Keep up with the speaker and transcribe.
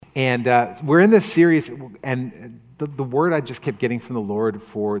And we're in this series, and the word I just kept getting from the Lord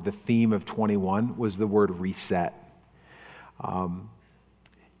for the theme of 21 was the word reset.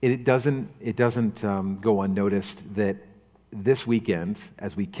 It doesn't go unnoticed that this weekend,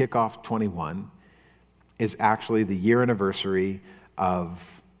 as we kick off 21, is actually the year anniversary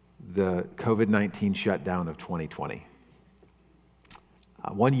of the COVID-19 shutdown of 2020.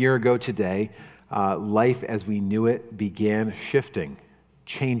 1 year ago today, life as we knew it began shifting,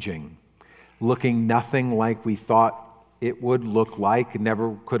 changing, looking nothing like we thought it would look like.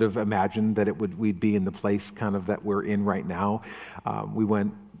 Never could have imagined that we'd be in the place kind of that we're in right now. We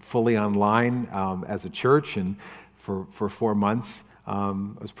went fully online as a church, and for 4 months, I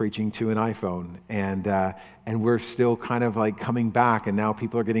was preaching to an iPhone, and we're still kind of like coming back, and now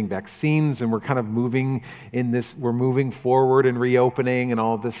people are getting vaccines, and we're kind of moving we're moving forward and reopening and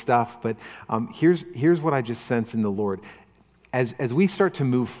all of this stuff. But here's what I just sense in the Lord. As we start to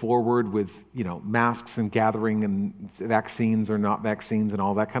move forward with, masks and gathering and vaccines or not vaccines and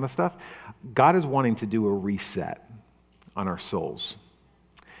all that kind of stuff, God is wanting to do a reset on our souls.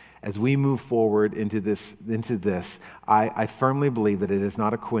 As we move forward into this, I firmly believe that it is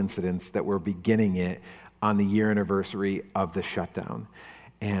not a coincidence that we're beginning it on the year anniversary of the shutdown.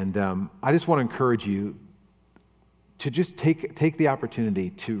 And I just want to encourage you to just take the opportunity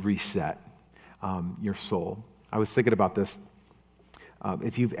to reset your soul. I was thinking about this.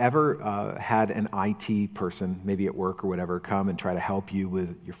 If you've ever had an IT person, maybe at work or whatever, come and try to help you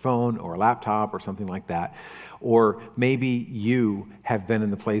with your phone or a laptop or something like that, or maybe you have been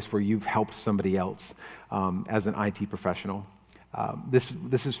in the place where you've helped somebody else as an IT professional.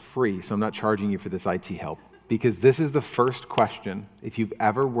 This is free, so I'm not charging you for this IT help, because this is the first question. If you've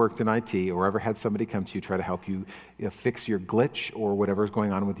ever worked in IT or ever had somebody come to you try to help you, fix your glitch or whatever's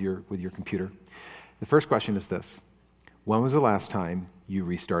going on with your computer, the first question is this: when was the last time you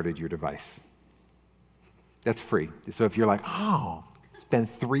restarted your device? That's free. So if you're like, it's been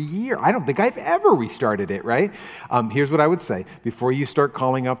 3 years, I don't think I've ever restarted it, right? Here's what I would say. Before you start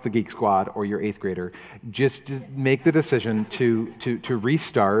calling up the Geek Squad or your 8th grader, just make the decision to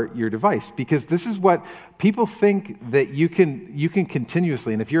restart your device, because this is what people think that you can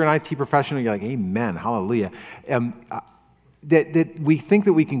continuously, and if you're an IT professional, you're like, amen, hallelujah. That we think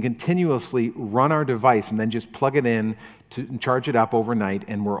that we can continuously run our device and then just plug it in and charge it up overnight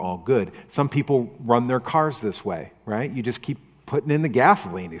and we're all good. Some people run their cars this way, right? You just keep putting in the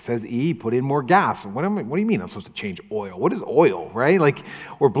gasoline. It says E, put in more gas. What do you mean I'm supposed to change oil? What is oil, right?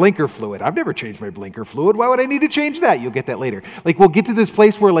 Or blinker fluid. I've never changed my blinker fluid. Why would I need to change that? You'll get that later. We'll get to this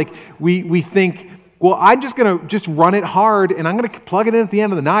place where we think, well, I'm just going to run it hard, and I'm going to plug it in at the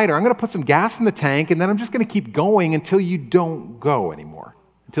end of the night, or I'm going to put some gas in the tank, and then I'm just going to keep going until you don't go anymore,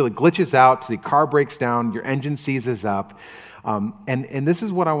 until it glitches out, till the car breaks down, your engine seizes up. And this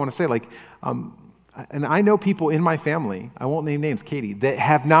is what I want to say. And I know people in my family, I won't name names, Katie, that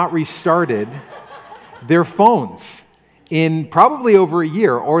have not restarted their phones in probably over a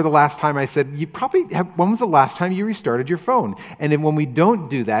year, or the last time I said, when was the last time you restarted your phone? And then when we don't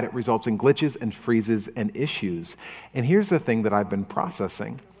do that, it results in glitches and freezes and issues. And here's the thing that I've been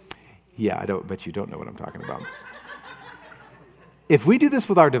processing. Yeah, I bet you don't know what I'm talking about. If we do this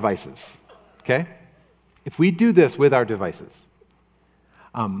with our devices, okay? If we do this with our devices,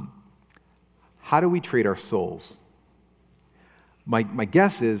 how do we treat our souls? My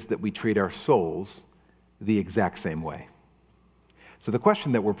guess is that we treat our souls the exact same way. So the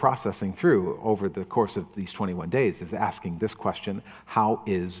question that we're processing through over the course of these 21 days is asking this question: how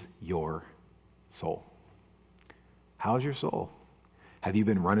is your soul? How is your soul? Have you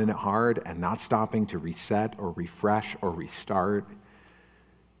been running it hard and not stopping to reset or refresh or restart?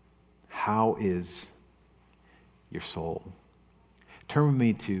 How is your soul? Turn with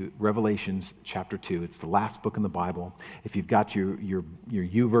me to Revelations chapter 2. It's the last book in the Bible. If you've got your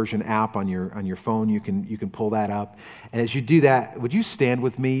YouVersion app on your phone, you can pull that up. And as you do that, would you stand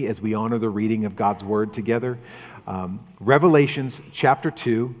with me as we honor the reading of God's Word together? Revelations chapter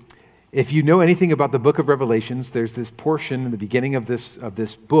 2. If you know anything about the book of Revelations, there's this portion in the beginning of this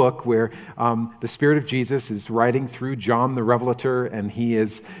book where the Spirit of Jesus is writing through John the Revelator, and he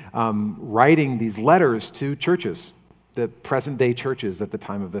is writing these letters to churches, the present-day churches at the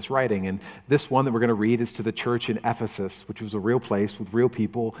time of this writing. And this one that we're going to read is to the church in Ephesus, which was a real place with real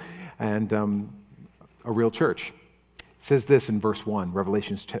people and a real church. It says this in verse 1,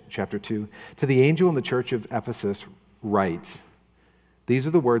 Revelation chapter 2, "To the angel in the church of Ephesus write, these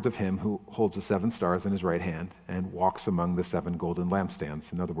are the words of him who holds the 7 stars in his right hand and walks among the 7 golden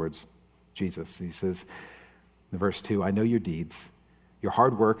lampstands." In other words, Jesus. He says in verse 2, "I know your deeds, your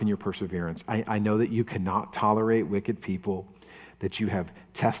hard work and your perseverance. I know that you cannot tolerate wicked people, that you have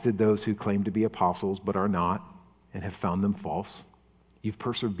tested those who claim to be apostles but are not and have found them false. You've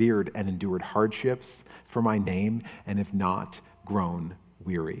persevered and endured hardships for my name and have not grown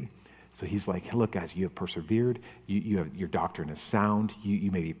weary. So he's like, hey, look, guys, you have persevered. Your doctrine is sound.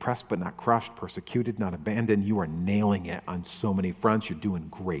 You may be pressed but not crushed, persecuted, not abandoned. You are nailing it on so many fronts. You're doing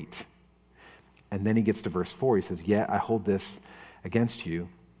great. And then he gets to verse 4. He says, yet I hold this against you.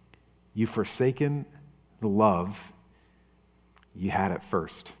 You've forsaken the love you had at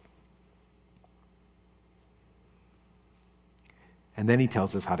first. And then he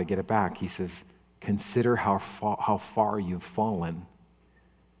tells us how to get it back. He says, consider how far you've fallen.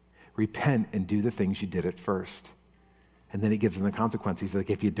 Repent and do the things you did at first. And then he gives them the consequence. He's like,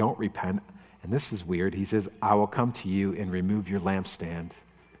 if you don't repent, and this is weird, he says, I will come to you and remove your lampstand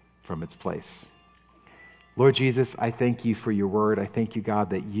from its place. Lord Jesus, I thank you for your word. I thank you,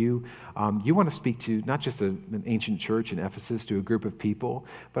 God, that you want to speak to not just an ancient church in Ephesus, to a group of people,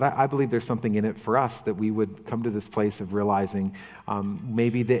 but I believe there's something in it for us that we would come to this place of realizing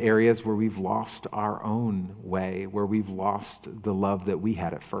maybe the areas where we've lost our own way, where we've lost the love that we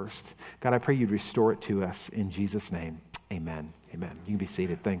had at first. God, I pray you'd restore it to us in Jesus' name. Amen. Amen. You can be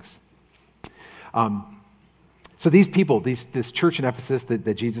seated. Thanks. So these people, this church in Ephesus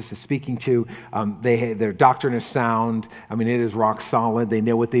that Jesus is speaking to, their doctrine is sound. I mean, it is rock solid. They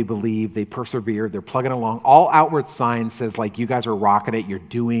know what they believe. They persevere. They're plugging along. All outward signs says, like, you guys are rocking it. You're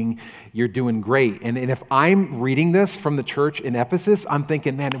doing great. And if I'm reading this from the church in Ephesus, I'm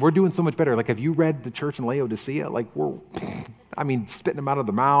thinking, man, we're doing so much better. Like, have you read the church in Laodicea? Like, spitting them out of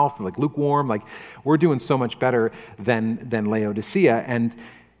the mouth, like lukewarm. Like, we're doing so much better than Laodicea.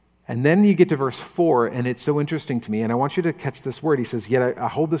 And then you get to verse 4, and it's so interesting to me, and I want you to catch this word. He says, yet I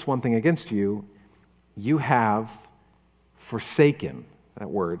hold this one thing against you. You have forsaken, that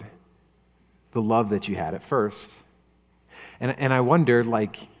word, the love that you had at first. And I wonder,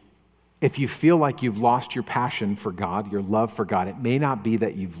 like, if you feel like you've lost your passion for God, your love for God, it may not be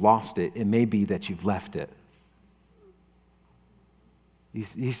that you've lost it. It may be that you've left it.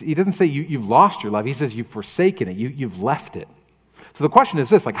 He doesn't say you've lost your love. He says you've forsaken it. You've left it. So the question is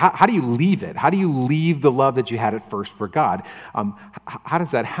this, like, how do you leave it? How do you leave the love that you had at first for God? How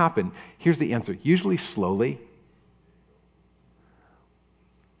does that happen? Here's the answer. Usually slowly.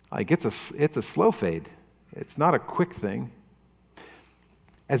 Like, it's a slow fade. It's not a quick thing.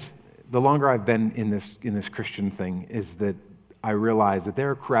 As the longer I've been in this Christian thing, is that I realize that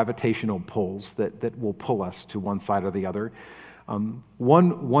there are gravitational pulls that will pull us to one side or the other.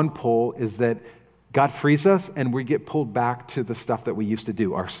 One pull is that God frees us, and we get pulled back to the stuff that we used to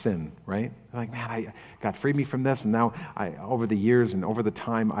do, our sin, right? Like, man, God freed me from this, and now over the years and over the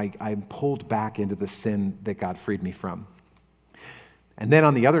time, I'm pulled back into the sin that God freed me from. And then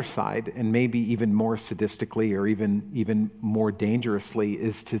on the other side, and maybe even more sadistically or even more dangerously,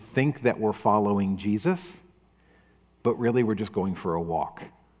 is to think that we're following Jesus, but really we're just going for a walk.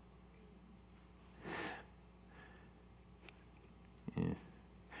 Yeah.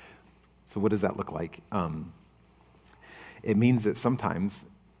 So what does that look like? It means that sometimes,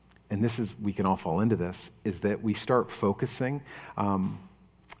 and we can all fall into this, is that we start focusing on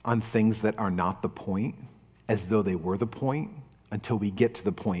things that are not the point, as though they were the point, until we get to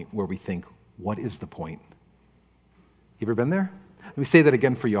the point where we think, what is the point? You ever been there? Let me say that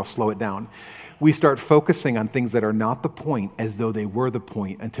again for you. I'll slow it down. We start focusing on things that are not the point, as though they were the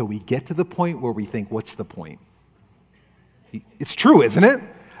point, until we get to the point where we think, what's the point? It's true, isn't it?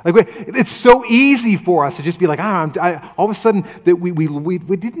 Like, it's so easy for us to just be like, all of a sudden that we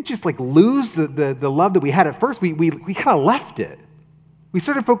didn't just like lose the love that we had at first. We kind of left it. We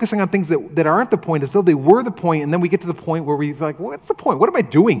started focusing on things that aren't the point, as though they were the point, and then we get to the point where we're like, what's the point? What am I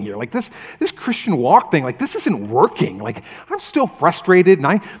doing here? Like this Christian walk thing, like this isn't working. Like, I'm still frustrated,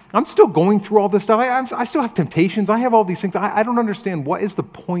 and I'm still going through all this stuff. I still have temptations. I have all these things. I don't understand what is the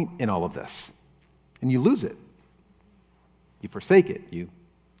point in all of this. And you lose it. You forsake it. You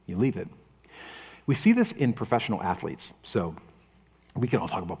leave it. We see this in professional athletes. So we can all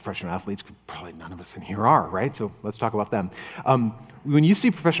talk about professional athletes. Probably none of us in here are, right? So let's talk about them. When you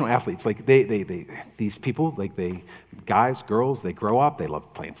see professional athletes, like these people, like guys, girls, they grow up, they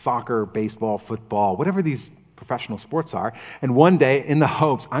love playing soccer, baseball, football, whatever these professional sports are. And one day, in the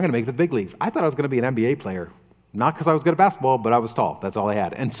hopes, I'm going to make it to the big leagues. I thought I was going to be an NBA player. Not because I was good at basketball, but I was tall. That's all I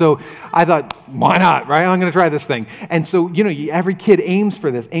had. And so I thought, why not, right? I'm going to try this thing. And so, every kid aims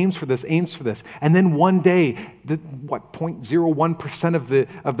for this. And then one day, 0.01%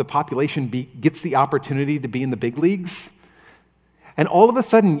 of the population gets the opportunity to be in the big leagues. And all of a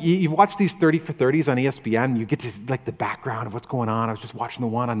sudden, you've watched these 30 for 30s on ESPN, you get to like the background of what's going on. I was just watching the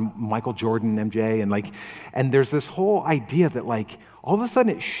one on Michael Jordan, MJ, and there's this whole idea that like all of a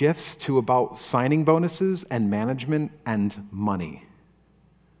sudden it shifts to about signing bonuses and management and money.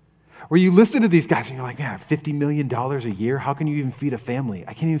 Where you listen to these guys and you're like, man, $50 million a year, how can you even feed a family?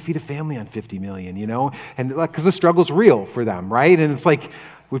 I can't even feed a family on $50 million, you know? And like, because the struggle's real for them, right? And it's like,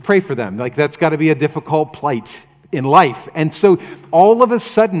 we pray for them. Like, that's got to be a difficult plight in life. And so all of a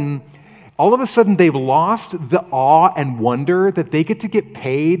sudden, they've lost the awe and wonder that they get to get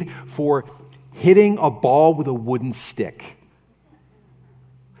paid for hitting a ball with a wooden stick.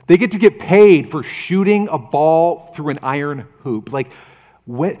 They get to get paid for shooting a ball through an iron hoop.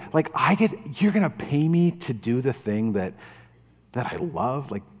 You're going to pay me to do the thing that I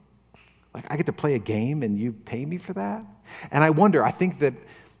love? Like I get to play a game and you pay me for that? And I wonder, I think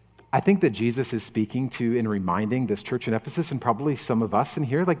that Jesus is speaking to and reminding this church in Ephesus and probably some of us in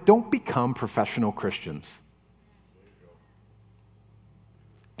here, like, don't become professional Christians.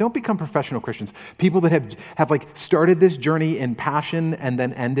 Don't become professional Christians. People that have like started this journey in passion and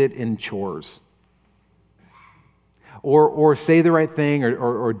then end it in chores. Or say the right thing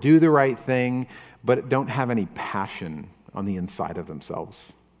or do the right thing, but don't have any passion on the inside of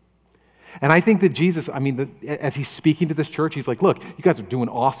themselves. And I think that Jesus, as he's speaking to this church, he's like, look, you guys are doing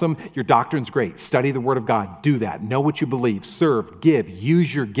awesome. Your doctrine's great. Study the Word of God. Do that. Know what you believe. Serve, give,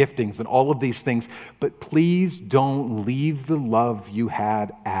 use your giftings and all of these things. But please don't leave the love you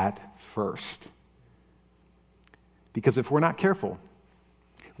had at first. Because if we're not careful,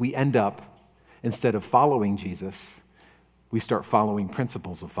 we end up, instead of following Jesus, we start following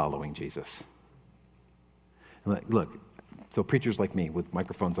principles of following Jesus. Look, so preachers like me with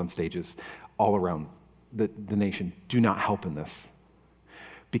microphones on stages all around the nation do not help in this.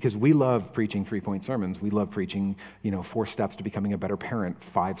 Because we love preaching 3-point sermons. We love preaching, 4 steps to becoming a better parent,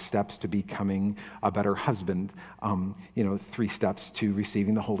 5 steps to becoming a better husband, 3 steps to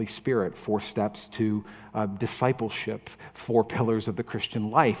receiving the Holy Spirit, 4 steps to discipleship, 4 pillars of the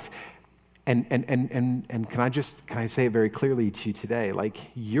Christian life. And can I say it very clearly to you today? Like,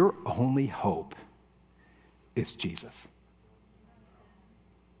 your only hope is Jesus.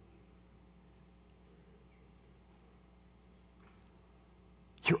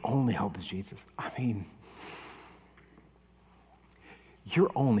 Your only hope is Jesus. Your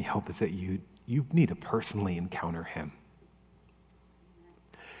only hope is that you need to personally encounter him.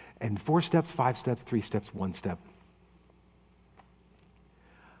 And 4 steps, 5 steps, 3 steps, 1 step.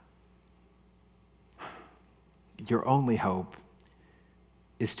 Your only hope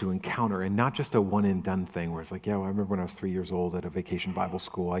is to encounter, and not just a one and done thing where it's like, I remember when I was 3 years old at a vacation Bible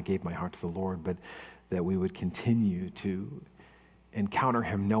school, I gave my heart to the Lord, but that we would continue to encounter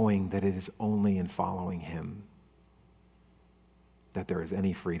him knowing that it is only in following him that there is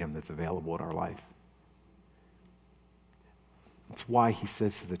any freedom that's available in our life. That's why he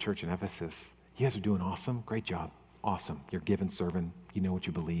says to the church in Ephesus, you guys are doing awesome, great job, awesome. You're given servant, you know what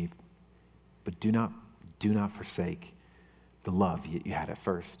you believe, but do not forsake the love you had at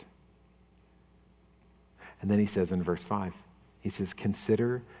first. And then he says in verse 5, he says,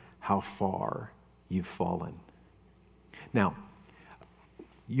 consider how far you've fallen. Now,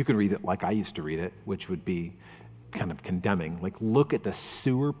 you can read it like I used to read it, which would be kind of condemning. Like, look at the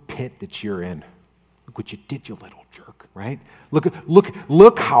sewer pit that you're in. Look what you did, you little jerk, right?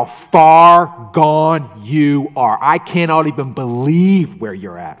 Look how far gone you are. I cannot even believe where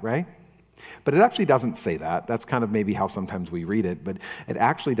you're at, right? But it actually doesn't say that. That's kind of maybe how sometimes we read it, but it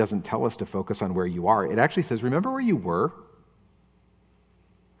actually doesn't tell us to focus on where you are. It actually says, remember where you were?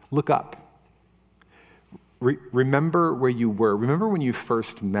 Look up. Remember where you were. Remember when you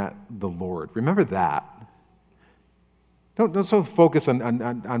first met the Lord. Remember that. Don't so focus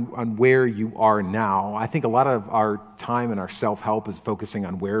on where you are now. I think a lot of our time and our self-help is focusing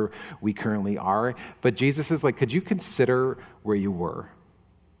on where we currently are. But Jesus is like, could you consider where you were?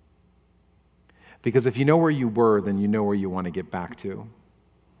 Because if you know where you were, then you know where you want to get back to.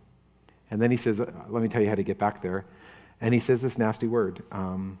 And then he says, let me tell you how to get back there. And he says this nasty word.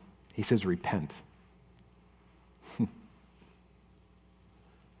 He says, repent.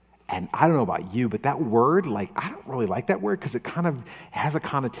 And I don't know about you, but that word, I don't really like that word because it kind of has a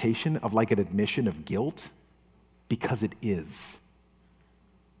connotation of like an admission of guilt, because it is.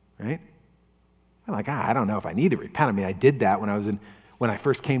 Right? I'm like, I don't know if I need to repent. I did that when I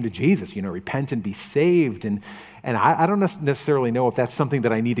first came to Jesus, repent and be saved. And I don't necessarily know if that's something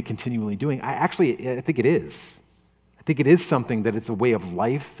that I need to continually doing. I think it is. I think it is something that it's a way of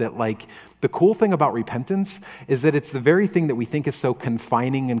life that, the cool thing about repentance is that it's the very thing that we think is so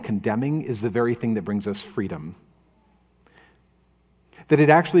confining and condemning is the very thing that brings us freedom. that it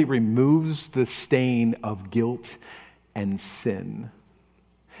actually removes the stain of guilt and sin.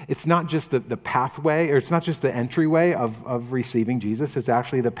 It's not just the pathway, or it's not just the entryway of receiving Jesus, it's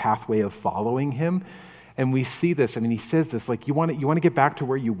actually the pathway of following him. And we see this, he says this, like, you want to get back to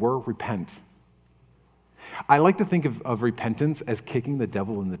where you were, repent. I like to think of repentance as kicking the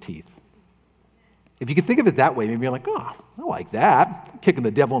devil in the teeth. If you could think of it that way, maybe you're like, oh, I like that, kicking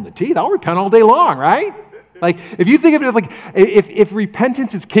the devil in the teeth, I'll repent all day long, right? Like, if you think of it like, if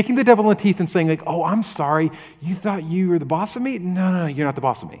repentance is kicking the devil in the teeth and saying, like, oh, I'm sorry, you thought you were the boss of me? No, you're not the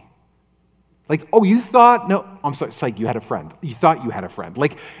boss of me. Like, oh, you thought, no, I'm sorry, it's like you had a friend. You thought you had a friend.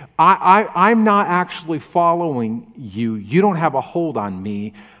 Like, I'm not actually following you. You don't have a hold on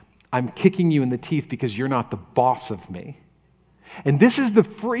me. I'm kicking you in the teeth because you're not the boss of me. And this is the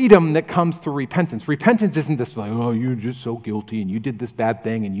freedom that comes through repentance. Repentance isn't this like, oh, you're just so guilty and you did this bad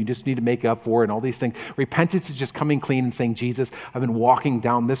thing and you just need to make up for it and all these things. Repentance is just coming clean and saying, Jesus, I've been walking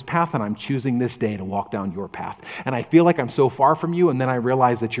down this path and I'm choosing this day to walk down your path. And I feel like I'm so far from you, and then I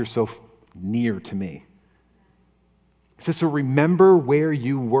realize that you're so near to me. It says, so remember where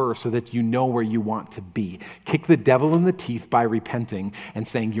you were so that you know where you want to be. Kick the devil in the teeth by repenting and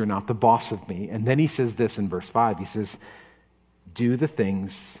saying, you're not the boss of me. And then he says this in verse 5. He says, do the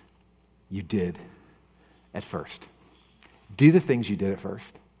things you did at first. Do the things you did at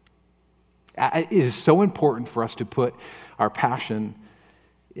first. It is so important for us to put our passion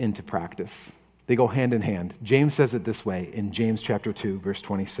into practice. They go hand in hand. James says it this way in James chapter 2, verse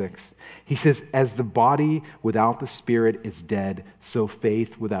 26. He says, as the body without the spirit is dead, so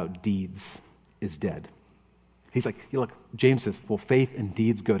faith without deeds is dead. He's like, look, James says, well, faith and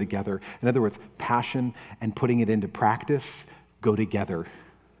deeds go together. In other words, passion and putting it into practice go together.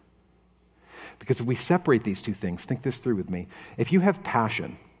 Because if we separate these two things, think this through with me. If you have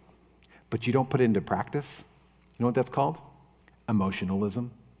passion, but you don't put it into practice, you know what that's called? Emotionalism.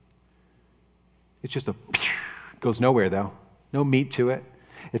 It's just goes nowhere though. No meat to it.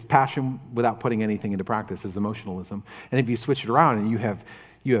 It's passion without putting anything into practice is emotionalism. And if you switch it around and you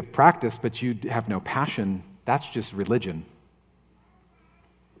have practice, but you have no passion, that's just religion.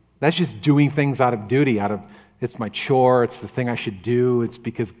 That's just doing things out of duty, it's my chore, it's the thing I should do, it's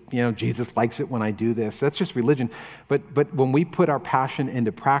because, Jesus likes it when I do this. That's just religion. But when we put our passion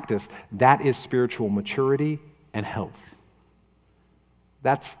into practice, that is spiritual maturity and health.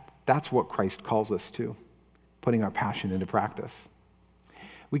 That's what Christ calls us to, putting our passion into practice.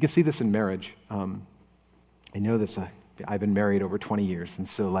 We can see this in marriage. I know this, I've been married over 20 years, and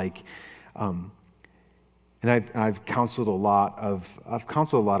so and I've counseled a lot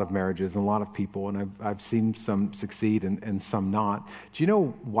of marriages and a lot of people, and I've seen some succeed and some not. Do you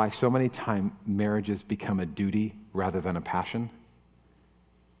know why so many times marriages become a duty rather than a passion?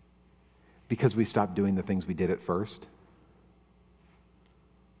 Because we stopped doing the things we did at first.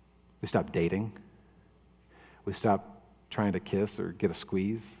 We stopped dating. We stopped trying to kiss or get a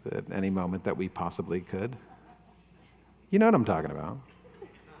squeeze at any moment that we possibly could. You know what I'm talking about.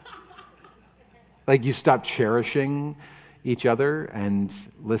 Like, you stop cherishing each other and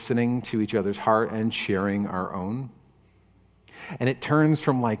listening to each other's heart and sharing our own. And it turns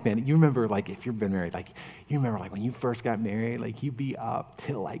from you remember if you've been married, you remember when you first got married, you'd be up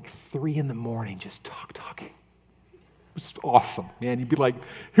till 3 a.m. just talking. It was awesome, man. You'd be like,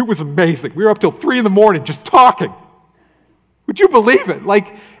 it was amazing. We were up till 3 a.m. just talking. Would you believe it?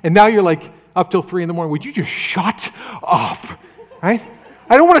 And now you're up till 3 a.m. Would you just shut up, right?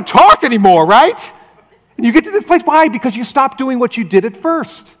 I don't want to talk anymore, right? And you get to this place, why? Because you stopped doing what you did at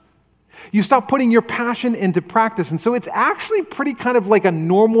first. You stop putting your passion into practice. And so it's actually pretty kind of like a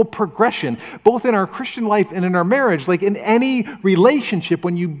normal progression, both in our Christian life and in our marriage. Like in any relationship,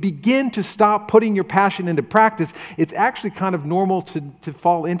 when you begin to stop putting your passion into practice, it's actually kind of normal to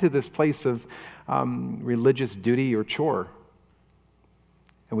fall into this place of religious duty or chore.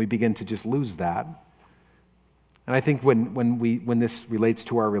 And we begin to just lose that. And I think when this relates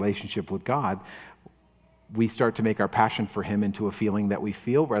to our relationship with God, we start to make our passion for him into a feeling that we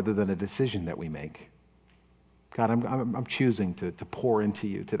feel rather than a decision that we make. God, I'm choosing to pour into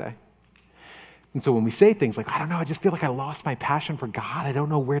you today. And so when we say things like, I don't know, I just feel like I lost my passion for God. I don't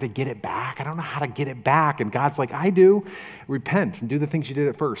know where to get it back. I don't know how to get it back. And God's like, I do. Repent and do the things you did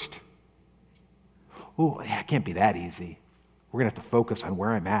at first. Oh, yeah, it can't be that easy. We're going to have to focus on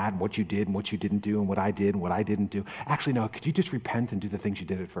where I'm at and what you did and what you didn't do and what I did and what I didn't do. Actually, no, could you just repent and do the things you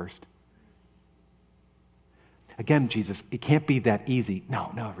did at first? Again, Jesus, it can't be that easy. No,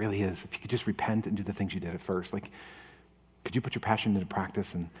 it really is. If you could just repent and do the things you did at first. Could you put your passion into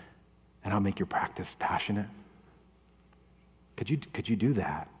practice and I'll make your practice passionate? Could you do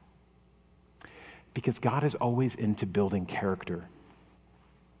that? Because God is always into building character.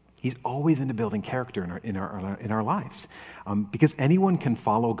 He's always into building character in our lives. Because anyone can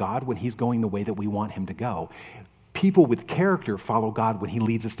follow God when he's going the way that we want him to go. People with character follow God when he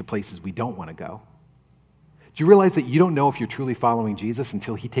leads us to places we don't want to go. Do you realize that you don't know if you're truly following Jesus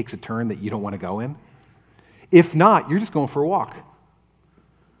until he takes a turn that you don't want to go in? If not, you're just going for a walk.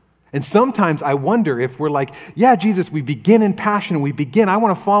 And sometimes I wonder if we're like, yeah, Jesus, we begin in passion, and I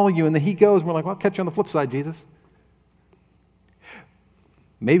want to follow you, and then he goes, and we're like, well, I'll catch you on the flip side, Jesus.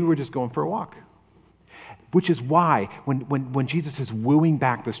 Maybe we're just going for a walk. Which is why when Jesus is wooing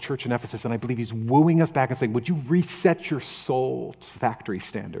back this church in Ephesus, and I believe he's wooing us back and saying, would you reset your soul to factory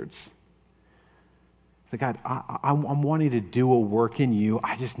standards? It's like, God, I'm wanting to do a work in you.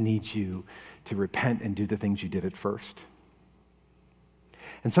 I just need you to repent and do the things you did at first.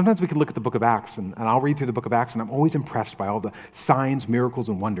 And sometimes we can look at the book of Acts, and I'll read through the book of Acts, and I'm always impressed by all the signs, miracles,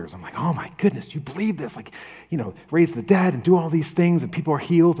 and wonders. I'm like, oh my goodness, do you believe this? Like, raise the dead and do all these things, and people are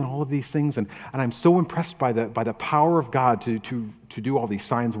healed and all of these things. And I'm so impressed by the power of God to do all these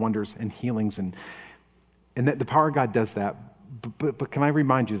signs, wonders, and healings. And that the power of God does that. But can I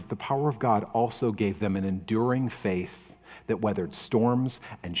remind you that the power of God also gave them an enduring faith that weathered storms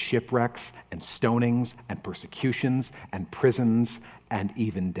and shipwrecks and stonings and persecutions and prisons and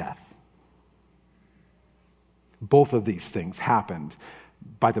even death. Both of these things happened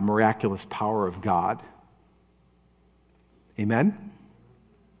by the miraculous power of God. Amen?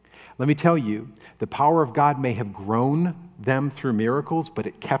 Let me tell you, the power of God may have grown them through miracles, but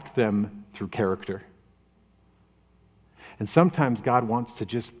it kept them through character. And sometimes God wants to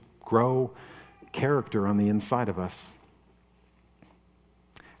just grow character on the inside of us.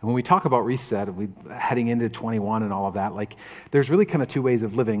 And when we talk about reset, heading into 21 and all of that, like there's really kind of two ways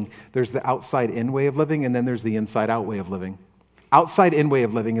of living. There's the outside-in way of living, and then there's the inside-out way of living. Outside-in way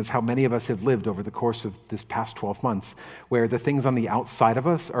of living is how many of us have lived over the course of this past 12 months, where the things on the outside of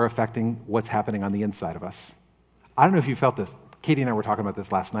us are affecting what's happening on the inside of us. I don't know if you felt this. Katie and I were talking about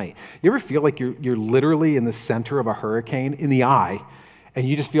this last night. You ever feel like you're literally in the center of a hurricane in the eye, and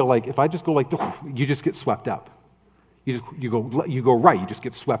you just feel like if I just go like, you just get swept up. You go right, you just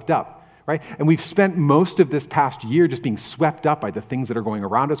get swept up, right? And we've spent most of this past year just being swept up by the things that are going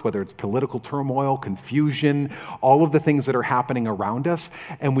around us, whether it's political turmoil, confusion, all of the things that are happening around us.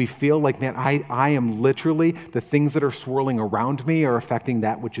 And we feel like, man, I am literally, the things that are swirling around me are affecting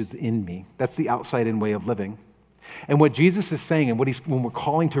that which is in me. That's the outside-in way of living. And what Jesus is saying, and when we're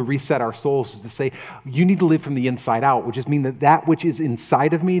calling to reset our souls, is to say, you need to live from the inside out, which is mean that which is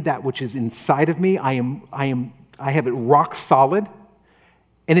inside of me, I have it rock solid,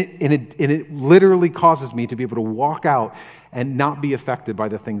 and it literally causes me to be able to walk out and not be affected by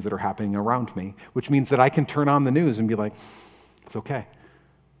the things that are happening around me, which means that I can turn on the news and be like, it's okay.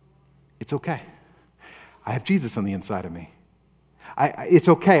 It's okay. I have Jesus on the inside of me. It's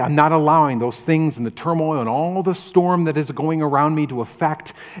okay. I'm not allowing those things and the turmoil and all the storm that is going around me to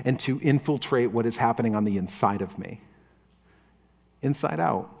affect and to infiltrate what is happening on the inside of me. Inside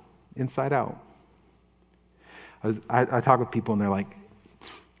out. Inside out. I talk with people and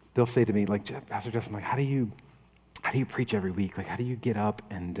they'll say to me, like, Pastor Justin, like, how do you preach every week? Like, how do you get up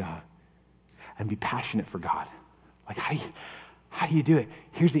and be passionate for God? Like, how do you do it?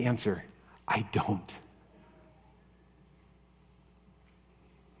 Here's the answer. I don't.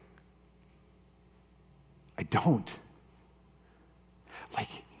 I don't. Like,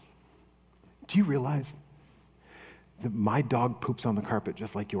 do you realize that my dog poops on the carpet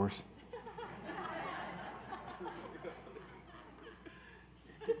just like yours?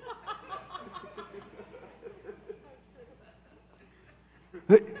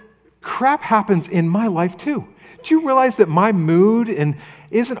 Crap happens in my life too. Do you realize that my mood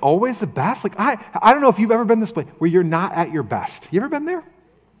isn't always the best? Like I don't know if you've ever been this place where you're not at your best. You ever been there?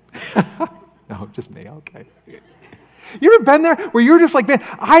 No, just me. Okay. You ever been there where you're just like,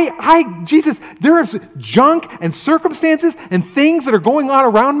 man, Jesus, there is junk and circumstances and things that are going on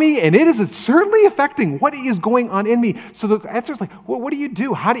around me, and it is certainly affecting what is going on in me. So the answer is like, well, what do you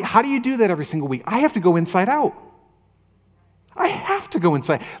do? How do you do that every single week? I have to go inside out. I have to go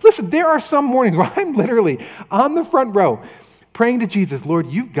inside. Listen, there are some mornings where I'm literally on the front row praying to Jesus, Lord,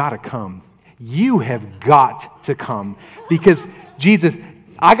 you've got to come. You have got to come because, Jesus,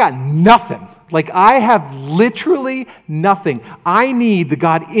 I got nothing. Like, I have literally nothing. I need the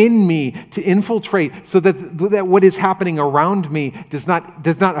God in me to infiltrate so that what is happening around me does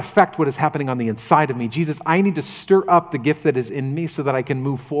not affect what is happening on the inside of me. Jesus, I need to stir up the gift that is in me so that I can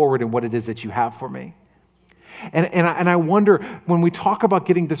move forward in what it is that you have for me. And I wonder, when we talk about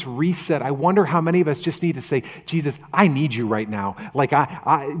getting this reset, I wonder how many of us just need to say, Jesus, I need you right now. Like,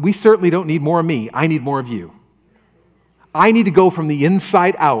 we certainly don't need more of me. I need more of you. I need to go from the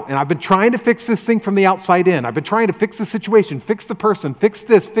inside out. And I've been trying to fix this thing from the outside in. I've been trying to fix the situation, fix the person, fix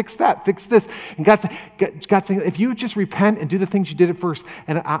this, fix that, fix this. And God's saying, if you just repent and do the things you did at first,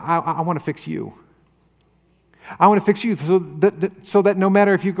 and I want to fix you. I want to fix you so that no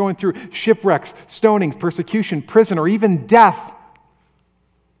matter if you're going through shipwrecks, stonings, persecution, prison, or even death,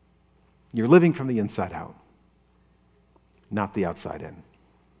 you're living from the inside out, not the outside in.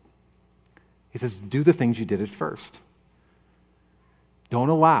 He says, do the things you did at first. Don't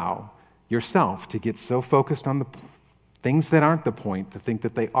allow yourself to get so focused on the things that aren't the point to think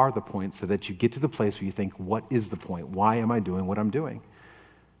that they are the point, so that you get to the place where you think, what is the point? Why am I doing what I'm doing?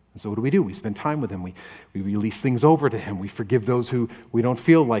 And so what do? We spend time with him. We release things over to him. We forgive those who we don't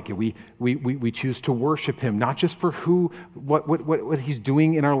feel like it. We choose to worship him, not just for what he's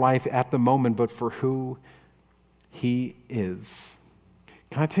doing in our life at the moment, but for who he is.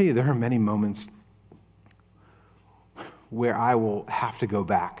 Can I tell you, there are many moments where I will have to go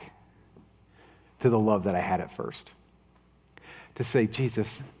back to the love that I had at first. To say,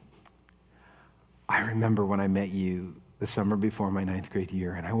 Jesus, I remember when I met you the summer before my 9th grade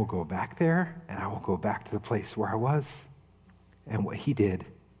year, and I will go back there, and I will go back to the place where I was and what he did.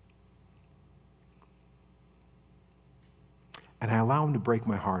 And I allow him to break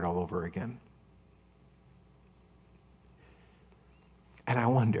my heart all over again. And I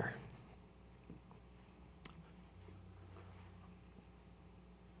wonder,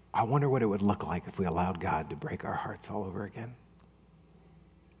 what it would look like if we allowed God to break our hearts all over again.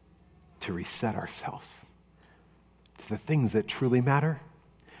 To reset ourselves to the things that truly matter,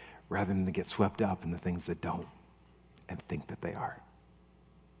 rather than to get swept up in the things that don't and think that they are.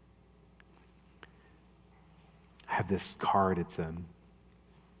 I have this card.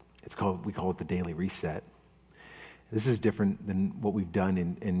 We call it the Daily Reset. This is different than what we've done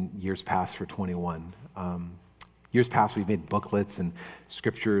in years past for 21. Years past, we've made booklets and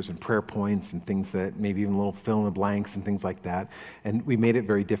scriptures and prayer points and things that maybe even little fill in the blanks and things like that. And we made it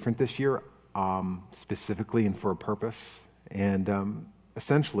very different this year, specifically and for a purpose. And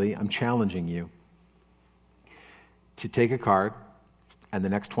essentially, I'm challenging you to take a card and the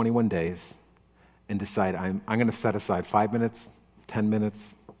next 21 days and decide, I'm going to set aside 5 minutes, 10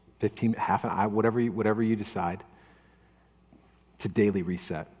 minutes, 15, half an hour, whatever you decide, to daily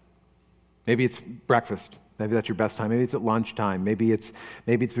reset. Maybe it's breakfast. Maybe that's your best time. Maybe it's at lunchtime. Maybe it's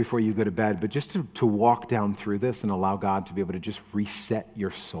before you go to bed. But just to walk down through this and allow God to be able to just reset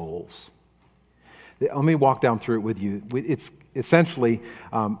your souls. Let me walk down through it with you. It's essentially,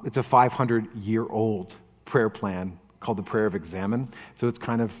 it's a 500-year-old prayer plan called the Prayer of Examen. So it's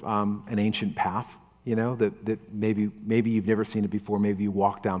kind of an ancient path, that maybe you've never seen it before. Maybe you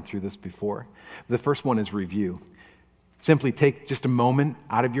walked down through this before. The first one is review. Simply take just a moment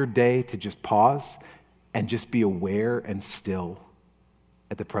out of your day to just pause and just be aware and still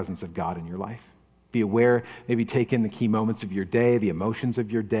at the presence of God in your life. Be aware, maybe take in the key moments of your day, the emotions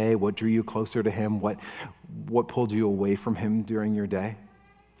of your day, what drew you closer to him, what pulled you away from him during your day.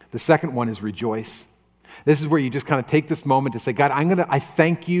 The second one is rejoice. This is where you just kind of take this moment to say, God, I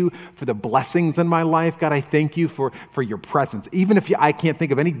thank you for the blessings in my life. God, I thank you for your presence. Even if I can't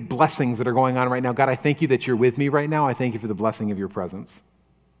think of any blessings that are going on right now, God, I thank you that you're with me right now. I thank you for the blessing of your presence.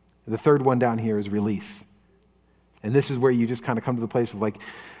 The third one down here is release. And this is where you just kind of come to the place of like,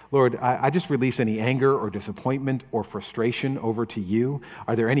 Lord, I just release any anger or disappointment or frustration over to you.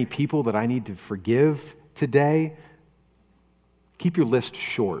 Are there any people that I need to forgive today? Keep your list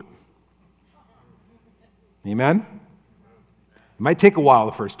short. Amen? It might take a while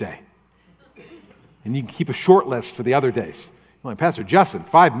the first day. And you can keep a short list for the other days. You're like, Pastor Justin,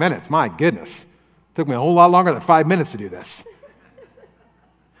 5 minutes, my goodness. It took me a whole lot longer than 5 minutes to do this.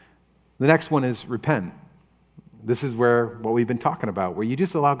 The next one is repent. This is what we've been talking about, where you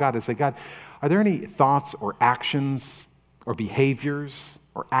just allow God to say, God, are there any thoughts or actions or behaviors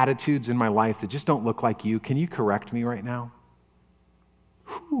or attitudes in my life that just don't look like you? Can you correct me right now?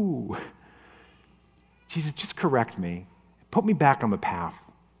 Whew. Jesus, just correct me. Put me back on the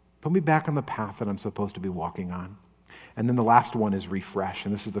path. Put me back on the path that I'm supposed to be walking on. And then the last one is refresh,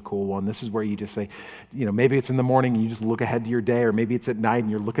 and this is the cool one. This is where you just say, maybe it's in the morning and you just look ahead to your day, or maybe it's at night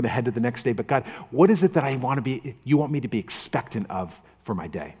and you're looking ahead to the next day. But God, what is it that you want me to be expectant of for my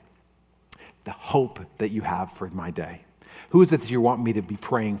day? The hope that you have for my day. Who is it that you want me to be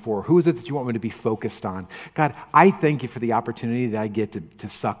praying for? Who is it that you want me to be focused on? God, I thank you for the opportunity that I get to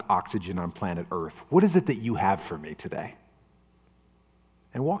suck oxygen on planet Earth. What is it that you have for me today?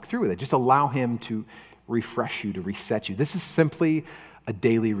 And walk through with it. Just allow him to refresh you, to reset you. This is simply a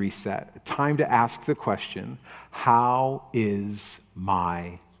daily reset, a time to ask the question, how is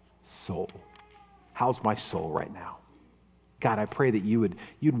my soul? How's my soul right now? God, I pray that you'd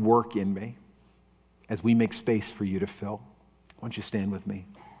work in me as we make space for you to fill. Why don't you stand with me?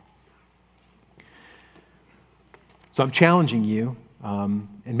 So I'm challenging you, and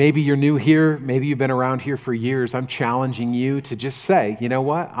maybe you're new here, maybe you've been around here for years. I'm challenging you to just say, you know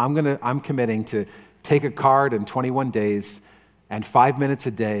what? I'm committing to take a card in 21 days and 5 minutes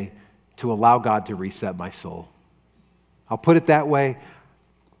a day to allow God to reset my soul. I'll put it that way.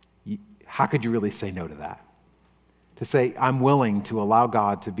 How could you really say no to that? To say, I'm willing to allow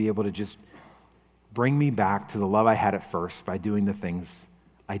God to be able to just bring me back to the love I had at first by doing the things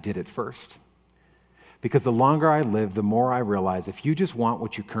I did at first. Because the longer I live, the more I realize if you just want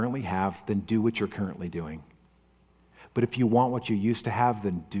what you currently have, then do what you're currently doing. But if you want what you used to have,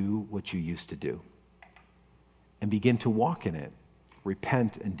 then do what you used to do. And begin to walk in it.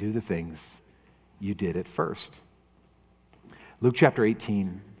 Repent and do the things you did at first. Luke chapter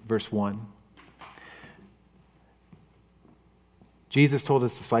 18, verse 1. Jesus told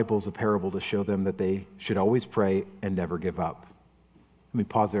his disciples a parable to show them that they should always pray and never give up. Let me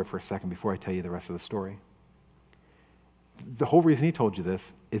pause there for a second before I tell you the rest of the story. The whole reason he told you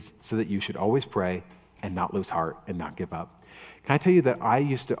this is so that you should always pray and not lose heart and not give up. Can I tell you that I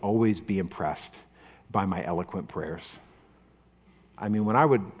used to always be impressed by my eloquent prayers? I mean, when I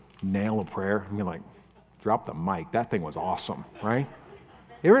would nail a prayer, I mean, like, drop the mic. That thing was awesome, right?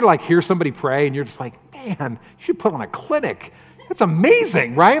 You ever like hear somebody pray and you're just like, man, you should put on a clinic. That's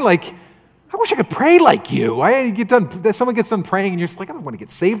amazing, right? Like, I wish I could pray like you. Someone gets done praying and you're just like, I don't want to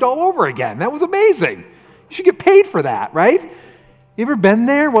get saved all over again. That was amazing. You should get paid for that, right? You ever been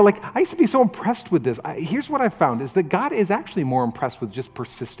there? Well, like, I used to be so impressed with this. Here's what I've found is that God is actually more impressed with just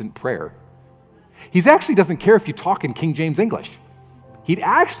persistent prayer. He actually doesn't care if you talk in King James English. He'd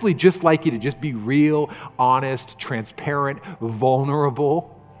actually just like you to just be real, honest, transparent,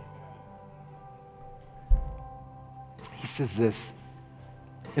 vulnerable. He says this,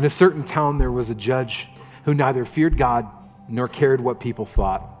 in a certain town there was a judge who neither feared God nor cared what people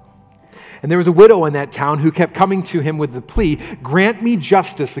thought. And there was a widow in that town who kept coming to him with the plea, grant me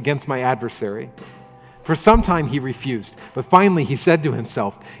justice against my adversary. For some time he refused, but finally he said to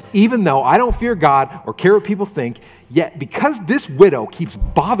himself, even though I don't fear God or care what people think, yet because this widow keeps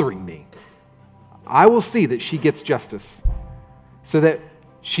bothering me, I will see that she gets justice so that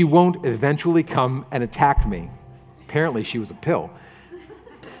she won't eventually come and attack me. Apparently she was a pill.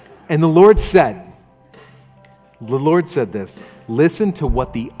 And the Lord said this, listen to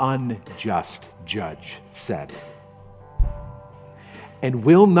what the unjust judge said. And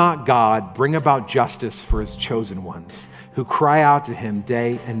will not God bring about justice for his chosen ones who cry out to him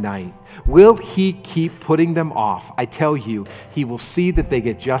day and night? Will he keep putting them off? I tell you, he will see that they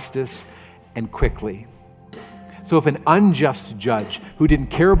get justice and quickly. So if an unjust judge who didn't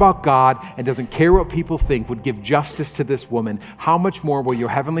care about God and doesn't care what people think would give justice to this woman, how much more will your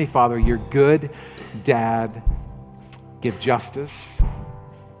heavenly Father, your good dad, give justice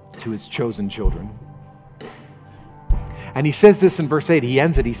to his chosen children? And he says this in verse 8, he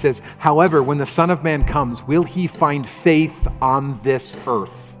ends it, he says, however, when the Son of Man comes, will he find faith on this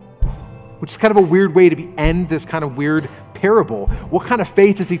earth? Which is kind of a weird way to end this kind of weird parable. What kind of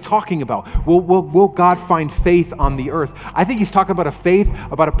faith is he talking about? Will God find faith on the earth? I think he's talking about a faith,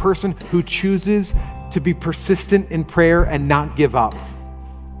 about a person who chooses to be persistent in prayer and not give up.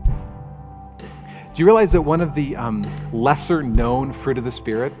 Do you realize that one of the lesser known fruit of the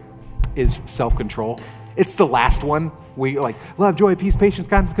Spirit is self-control? It's the last one. We like love, joy, peace, patience,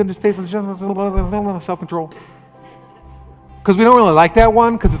 kindness, goodness, faithfulness, self-control. Because we don't really like that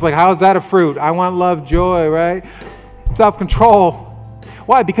one, because it's like, how is that a fruit? I want love, joy, right? Self-control.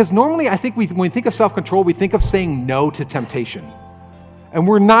 Why? Because normally I think when we think of self-control, we think of saying no to temptation. And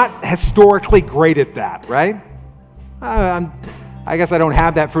we're not historically great at that, right? I guess I don't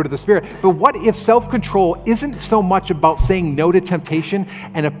have that fruit of the Spirit. But what if self-control isn't so much about saying no to temptation,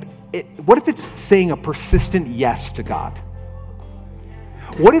 and what if it's saying a persistent yes to God?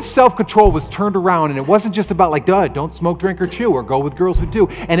 What if self-control was turned around and it wasn't just about like, don't smoke, drink, or chew, or go with girls who do,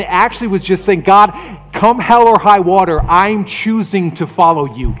 and it actually was just saying, God, come hell or high water, I'm choosing to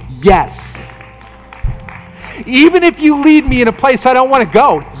follow you. Yes. Even if you lead me in a place I don't want to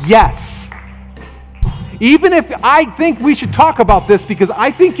go, yes. Even if I think we should talk about this because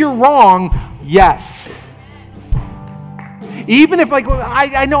I think you're wrong, yes. Even if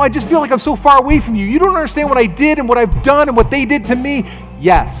I know I just feel like I'm so far away from you. You don't understand what I did and what I've done and what they did to me.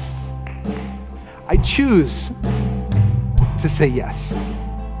 Yes. I choose to say yes.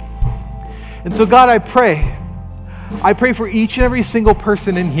 And so God, I pray for each and every single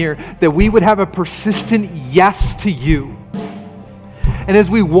person in here that we would have a persistent yes to you. And as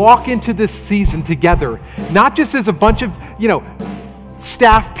we walk into this season together, not just as a bunch of,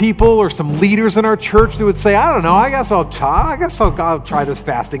 staff people or some leaders in our church that would say, I don't know, I guess I'll try this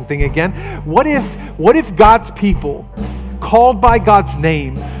fasting thing again. What if God's people, called by God's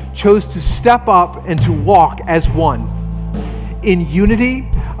name, chose to step up and to walk as one, in unity,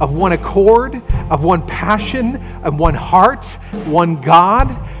 of one accord, of one passion, of one heart, one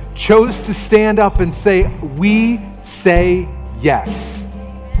God, chose to stand up and say, we say yes.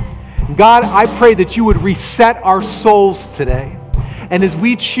 God, I pray that you would reset our souls today. And as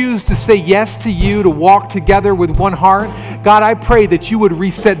we choose to say yes to you, to walk together with one heart, God, I pray that you would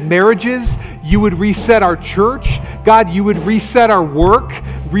reset marriages, you would reset our church, God, you would reset our work,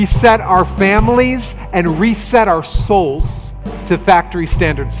 reset our families, and reset our souls to factory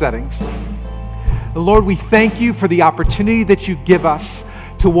standard settings. And Lord, we thank you for the opportunity that you give us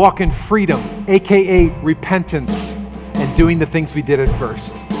to walk in freedom, aka repentance, and doing the things we did at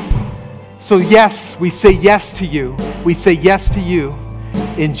first. So yes, we say yes to you. We say yes to you.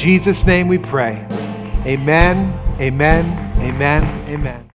 In Jesus' name we pray. Amen, amen, amen, amen.